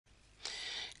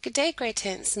Good day, grade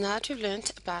 10s. Now that we've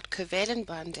learned about covalent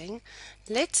bonding,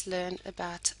 let's learn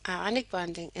about ionic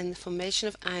bonding in the formation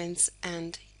of ions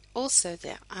and also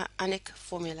the ionic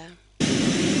formula.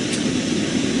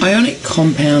 Ionic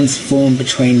compounds form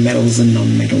between metals and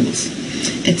non-metals.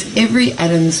 It's every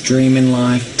atom's dream in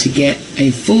life to get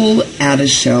a full outer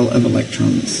shell of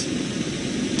electrons.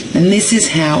 And this is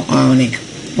how ionic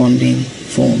bonding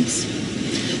forms.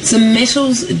 So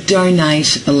metals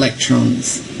donate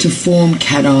electrons to form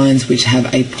cations which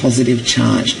have a positive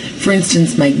charge. For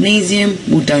instance, magnesium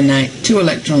will donate 2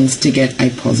 electrons to get a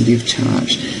positive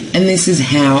charge. And this is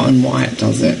how and why it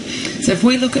does it. So if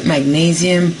we look at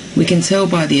magnesium, we can tell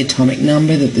by the atomic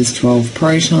number that there's 12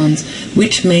 protons,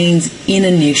 which means in a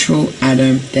neutral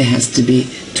atom there has to be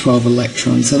 12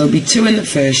 electrons. So there'll be 2 in the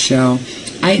first shell,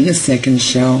 8 in the second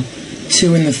shell,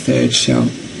 2 in the third shell,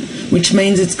 which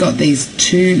means it's got these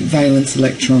 2 valence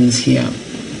electrons here.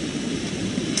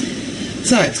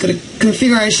 So it's got a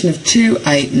configuration of 2,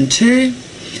 8 and 2.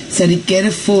 So to get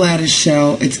a full outer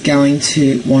shell, it's going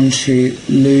to want to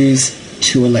lose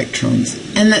 2 electrons.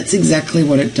 And that's exactly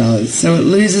what it does. So it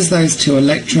loses those 2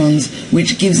 electrons,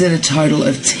 which gives it a total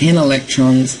of 10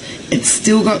 electrons. It's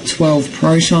still got 12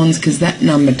 protons because that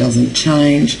number doesn't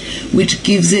change, which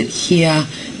gives it here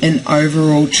an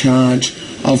overall charge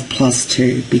of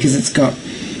 +2 because it's got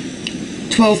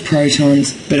 12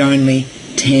 protons but only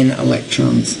 10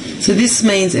 electrons. So this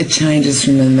means it changes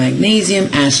from the magnesium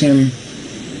atom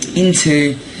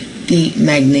into the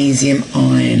magnesium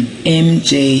ion,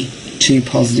 Mg2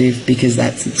 positive, because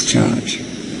that's its charge.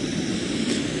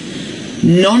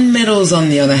 Non-metals, on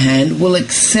the other hand, will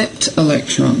accept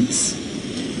electrons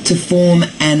to form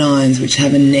anions which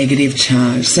have a negative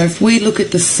charge. So if we look at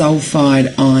the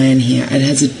sulfide ion here, it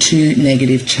has a 2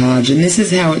 negative charge, and this is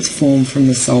how it's formed from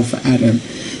the sulfur atom.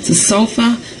 So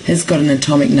sulfur has got an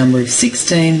atomic number of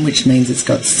 16, which means it's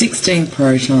got 16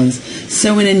 protons.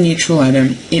 So in a neutral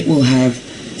atom, it will have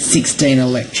 16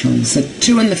 electrons. So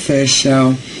 2 in the first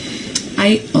shell,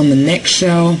 8 on the next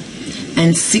shell,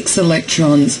 and 6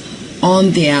 electrons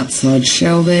on the outside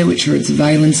shell there, which are its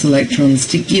valence electrons,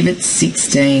 to give it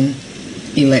 16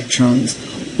 electrons,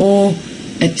 or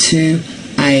a 2,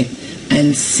 8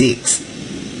 and 6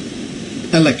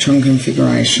 electron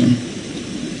configuration.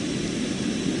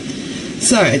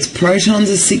 So its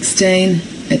protons are 16,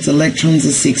 its electrons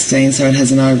are 16, so it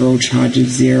has an overall charge of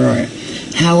 0.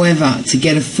 However, to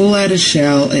get a full outer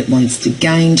shell, it wants to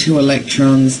gain 2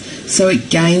 electrons, so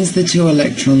it gains the 2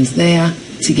 electrons there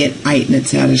to get 8 in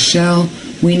its outer shell.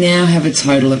 We now have a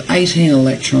total of 18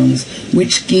 electrons,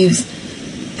 which gives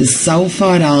the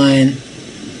sulfide ion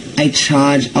a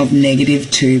charge of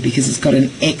 -2 because it's got an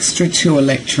extra 2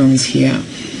 electrons here.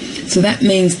 So that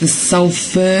means the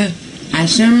sulfur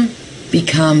atom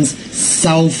becomes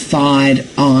sulfide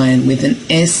ion with an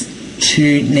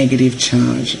S2 negative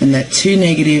charge, and that 2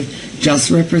 negative just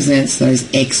represents those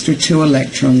extra 2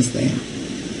 electrons there.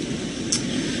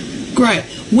 Great.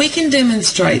 We can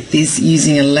demonstrate this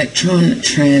using electron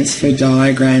transfer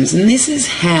diagrams, and this is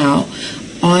how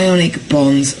ionic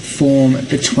bonds form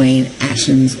between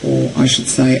atoms, or I should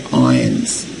say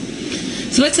ions.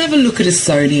 So let's have a look at a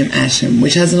sodium atom,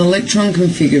 which has an electron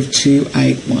config of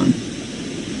 281.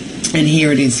 And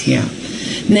here it is here.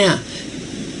 Now,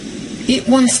 it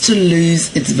wants to lose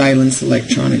its valence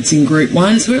electron. It's in group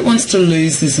 1, so it wants to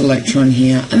lose this electron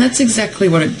here. And that's exactly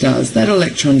what it does. That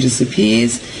electron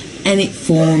disappears and it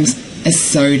forms a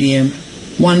sodium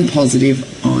 1 positive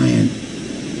ion.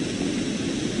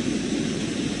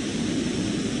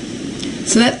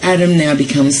 So that atom now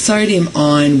becomes sodium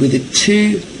ion with a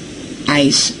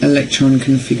 2,8 electron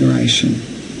configuration.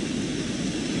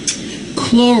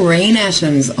 Chlorine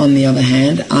atoms, on the other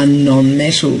hand, are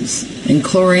non-metals, and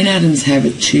chlorine atoms have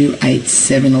a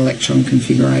 2,8,7 electron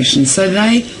configuration, so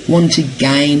they want to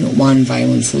gain 1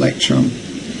 valence electron.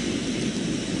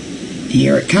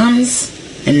 Here it comes,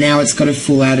 and now it's got a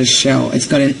full outer shell. It's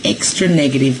got an extra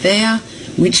negative there,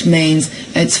 which means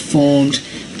it's formed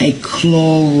a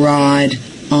chloride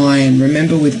ion.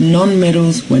 Remember, with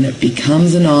non-metals, when it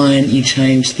becomes an ion, you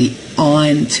change the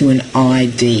ion to an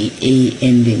IDE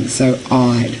ending, so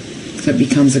ide. So it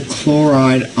becomes a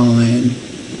chloride ion.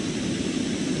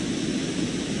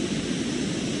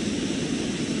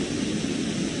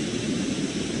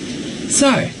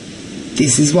 So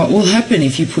this is what will happen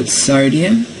if you put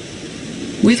sodium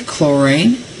with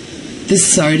chlorine. The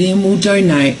sodium will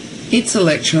donate its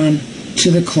electron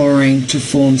to the chlorine to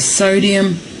form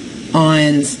sodium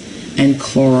ions and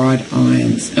chloride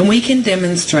ions. And we can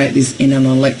demonstrate this in an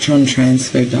electron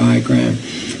transfer diagram.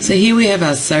 So here we have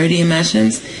our sodium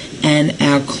atoms and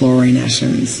our chlorine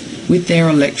atoms. with their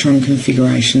electron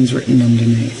configurations written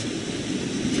underneath.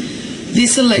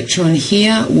 This electron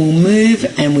here will move,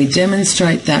 and we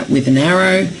demonstrate that with an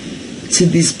arrow to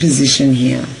this position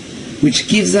here, which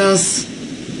gives us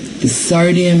the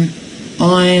sodium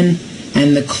ion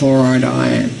and the chloride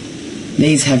ion.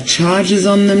 These have charges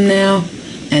on them now,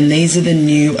 and these are the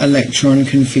new electron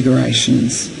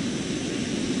configurations.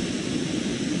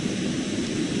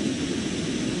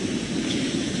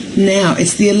 Now,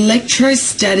 it's the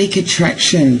electrostatic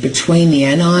attraction between the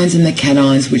anions and the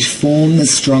cations which form the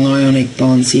strong ionic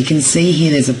bond. So you can see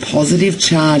here there's a positive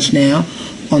charge now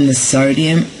on the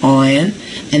sodium ion,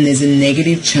 and there's a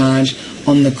negative charge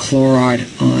on the chloride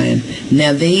ion.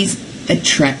 Now these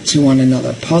attract to one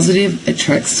another. Positive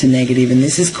attracts to negative, and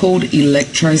this is called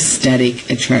electrostatic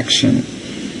attraction.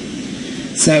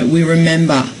 So we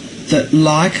remember that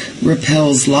like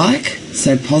repels like.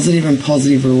 So positive and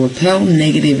positive will repel,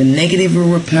 negative and negative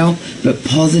will repel, but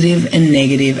positive and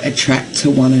negative attract to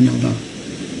one another.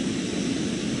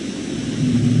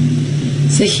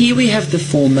 So here we have the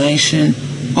formation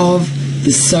of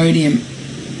the sodium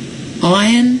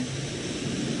ion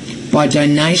by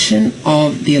donation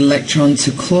of the electron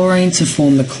to chlorine to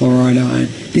form the chloride ion.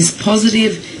 This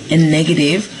positive and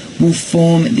negative will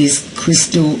form this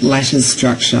crystal lattice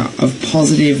structure of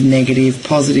positive, negative,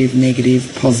 positive,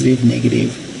 negative, positive,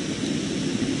 negative.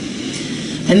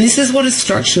 And this is what a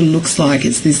structure looks like.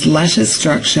 It's this lattice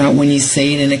structure when you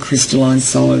see it in a crystalline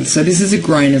solid. So this is a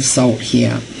grain of salt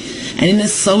here. And in a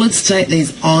solid state,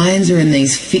 these ions are in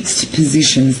these fixed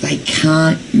positions. They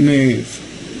can't move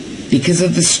because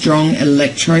of the strong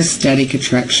electrostatic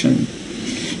attraction.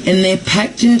 And they're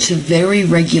packed into very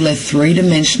regular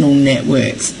three-dimensional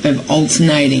networks of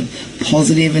alternating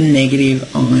positive and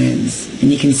negative ions.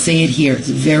 And you can see it here, it's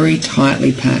very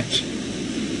tightly packed.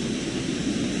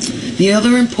 The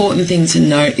other important thing to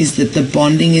note is that the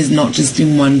bonding is not just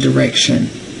in one direction.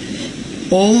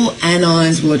 All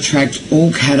anions will attract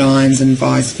all cations and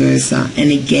vice versa.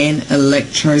 And again,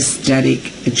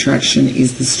 electrostatic attraction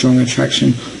is the strong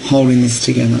attraction holding this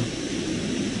together.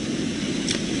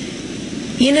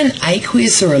 In an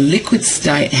aqueous or a liquid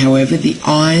state, however, the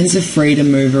ions are free to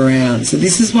move around. So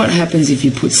this is what happens if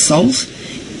you put salt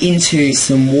into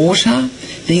some water.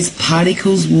 These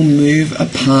particles will move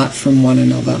apart from one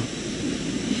another.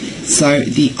 So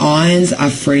the ions are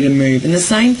free to move. And the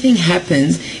same thing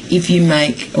happens if you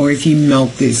make or if you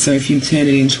melt this. So if you turn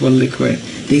it into a liquid,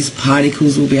 these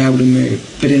particles will be able to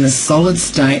move. But in a solid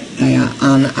state, they are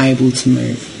unable to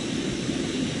move.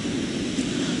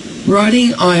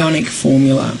 Writing ionic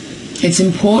formula. It's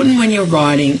important when you're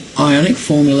writing ionic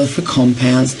formula for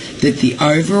compounds that the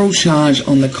overall charge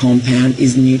on the compound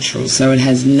is neutral, so it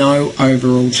has no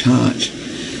overall charge.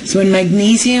 So when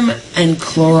magnesium and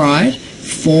chloride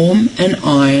form an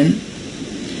ion,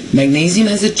 magnesium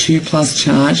has a 2+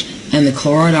 charge and the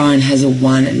chloride ion has a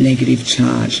 1 negative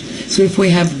charge. So if we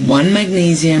have 1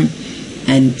 magnesium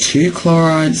and 2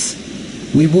 chlorides,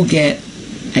 we will get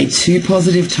a 2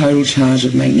 positive total charge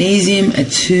of magnesium, a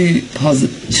 2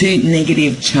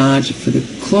 negative charge for the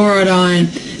chloride ion,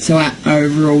 so our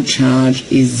overall charge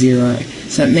is 0.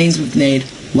 So it means we need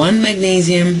 1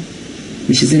 magnesium,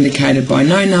 which is indicated by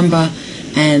no number,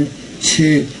 and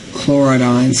 2 chloride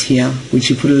ions here, which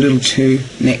you put a little 2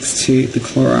 next to the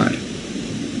chloride.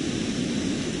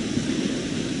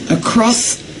 A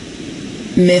cross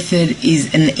method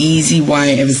is an easy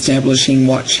way of establishing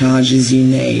what charges you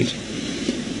need.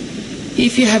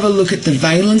 If you have a look at the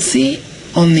valency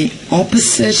on the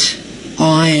opposite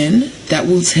ion, that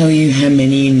will tell you how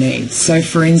many you need. So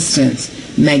for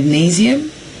instance,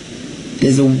 magnesium,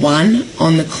 there's a 1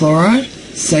 on the chloride,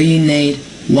 so you need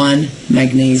 1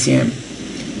 magnesium.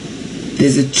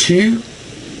 There's a 2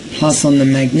 plus on the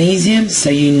magnesium, so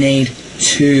you need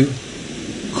 2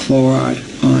 chloride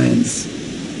ions.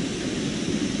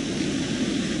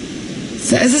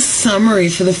 So as a summary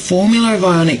for the formula of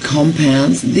ionic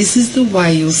compounds, this is the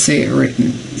way you'll see it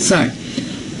written. So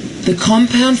the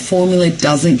compound formula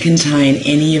doesn't contain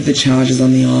any of the charges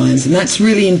on the ions, and that's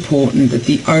really important, that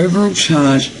the overall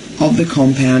charge of the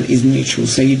compound is neutral,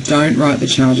 so you don't write the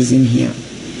charges in here.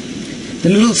 The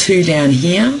little 2 down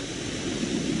here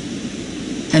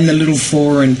and the little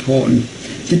 4 are important.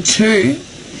 The 2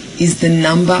 is the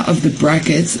number of the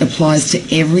brackets applies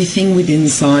to everything within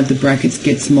inside the brackets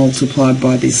gets multiplied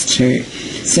by this 2.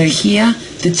 So here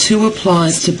the 2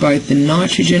 applies to both the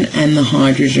nitrogen and the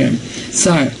hydrogen.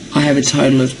 So I have a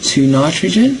total of 2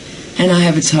 nitrogen and I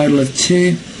have a total of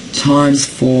 2 times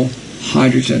 4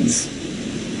 hydrogens.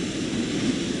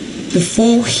 The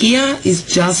 4 here is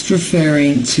just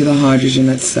referring to the hydrogen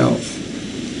itself.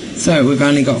 So we've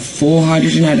only got 4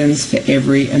 hydrogen atoms for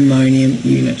every ammonium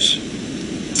unit.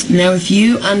 Now, if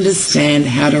you understand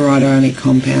how to write ionic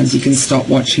compounds, you can stop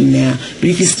watching now. But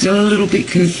if you're still a little bit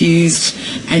confused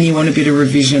and you want a bit of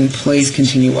revision, please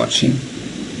continue watching.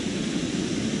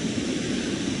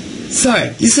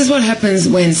 So, this is what happens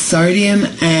when sodium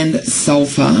and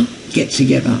sulfur get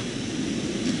together.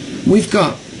 We've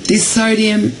got this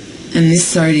sodium and this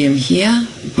sodium here.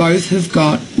 Both have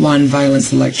got one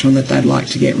valence electron that they'd like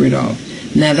to get rid of.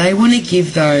 Now, they want to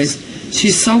give those to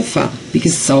sulfur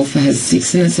because sulfur has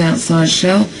 6 in its outside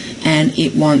shell and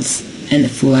it wants a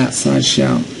full outside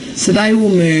shell. So they will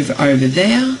move over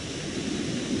there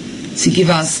to give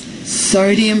us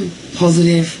sodium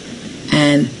positive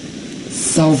and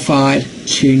sulfide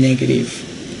 2 negative.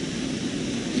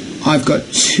 I've got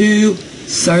 2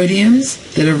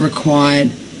 sodiums that are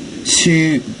required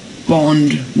to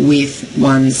bond with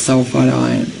one sulfide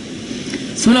ion.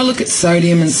 So when I look at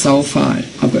sodium and sulfide,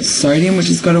 I've got sodium which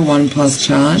has got a 1 plus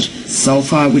charge,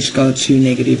 sulfide which has got a 2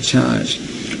 negative charge.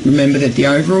 Remember that the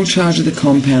overall charge of the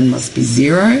compound must be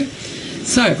 0.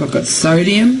 So if I've got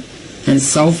sodium and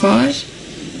sulfide,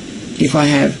 if I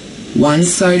have 1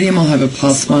 sodium I'll have a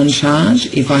 +1 charge.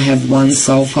 If I have 1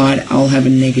 sulfide I'll have a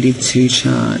 -2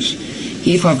 charge.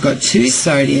 If I've got 2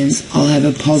 sodiums I'll have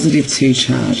a +2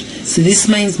 charge. So this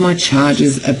means my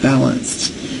charges are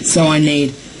balanced. So I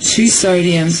need 2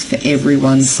 sodiums for every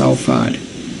 1 sulfide.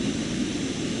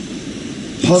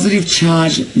 Positive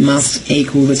charge must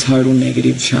equal the total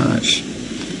negative charge.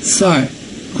 So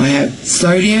I have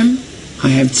sodium, I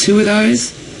have 2 of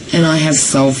those, and I have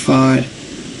sulfide,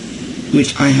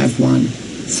 which I have 1.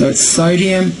 So it's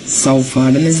sodium,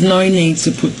 sulfide, and there's no need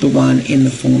to put the 1 in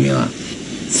the formula.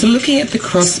 So looking at the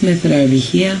cross method over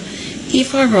here,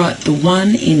 if I write the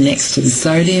 1 in next to the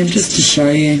sodium, just to show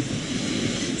you,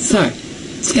 so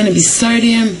it's going to be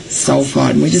sodium,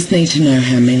 sulfide, and we just need to know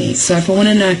how many. So if I want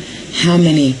to know how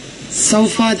many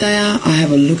sulfide they are, I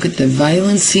have a look at the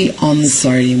valency on the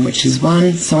sodium, which is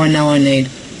 1, so I know I need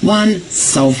 1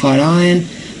 sulfide ion,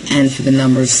 and for the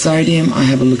number of sodium, I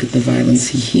have a look at the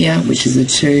valency here, which is a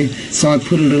 2, so I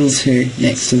put a little 2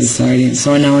 next to the sodium,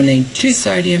 so I know I need 2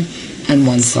 sodium and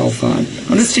 1 sulfide.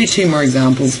 I'll just do 2 more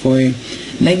examples for you.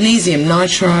 Magnesium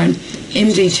nitride,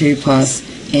 Mg2 plus,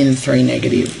 M3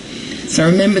 negative. So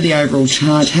remember the overall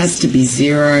charge has to be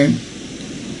 0.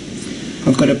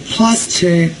 I've got a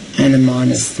 +2 and a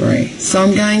 -3. So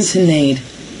I'm going to need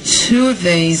 2 of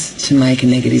these to make a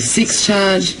 -6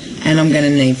 charge, and I'm going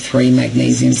to need 3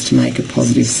 magnesiums to make a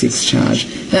 +6 charge.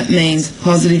 That means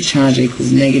positive charge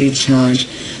equals negative charge.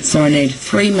 So I need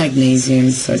 3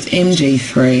 magnesiums, so it's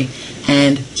Mg3,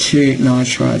 and 2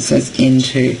 nitrides, so it's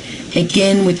N2.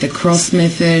 Again, with the cross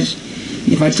method,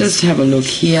 if I just have a look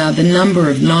here, the number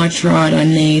of nitride I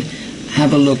need,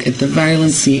 have a look at the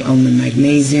valency on the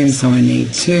magnesium, so I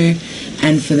need 2,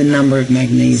 and for the number of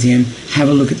magnesium, have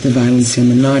a look at the valency on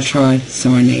the nitride,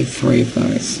 so I need 3 of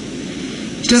those.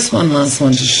 Just one last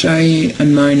one to show you,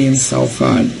 ammonium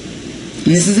sulfide.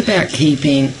 And this is about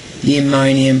keeping the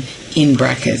ammonium in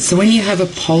brackets. So when you have a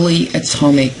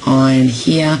polyatomic ion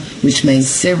here, which means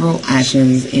several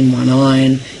atoms in one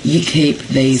ion, you keep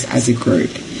these as a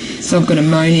group. So I've got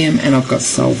ammonium and I've got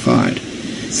sulfide.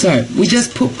 So we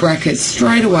just put brackets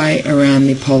straight away around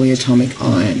the polyatomic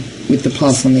ion with the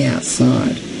plus on the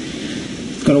outside.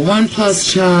 I've got a 1 plus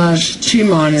charge, 2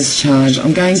 minus charge.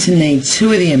 I'm going to need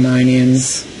 2 of the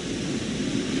ammoniums.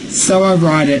 So I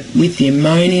write it with the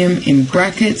ammonium in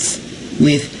brackets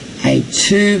with a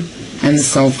 2, and the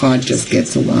sulfide just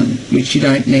gets a 1, which you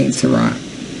don't need to write.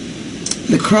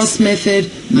 The cross method,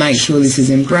 make sure this is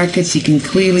in brackets. You can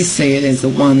clearly see it, there's a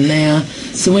 1 there.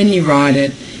 So when you write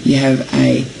it, you have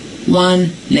a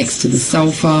 1 next to the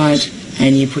sulfide,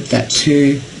 and you put that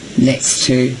 2 next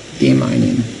to the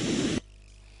ammonium.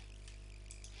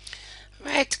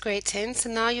 Right, grade 10. So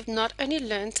now you've not only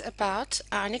learnt about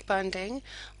ionic bonding,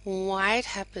 why it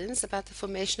happens, about the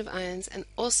formation of ions, and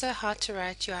also how to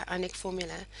write your ionic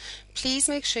formula. Please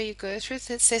make sure you go through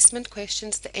the assessment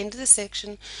questions at the end of the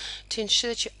section to ensure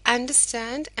that you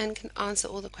understand and can answer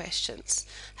all the questions.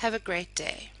 Have a great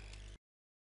day.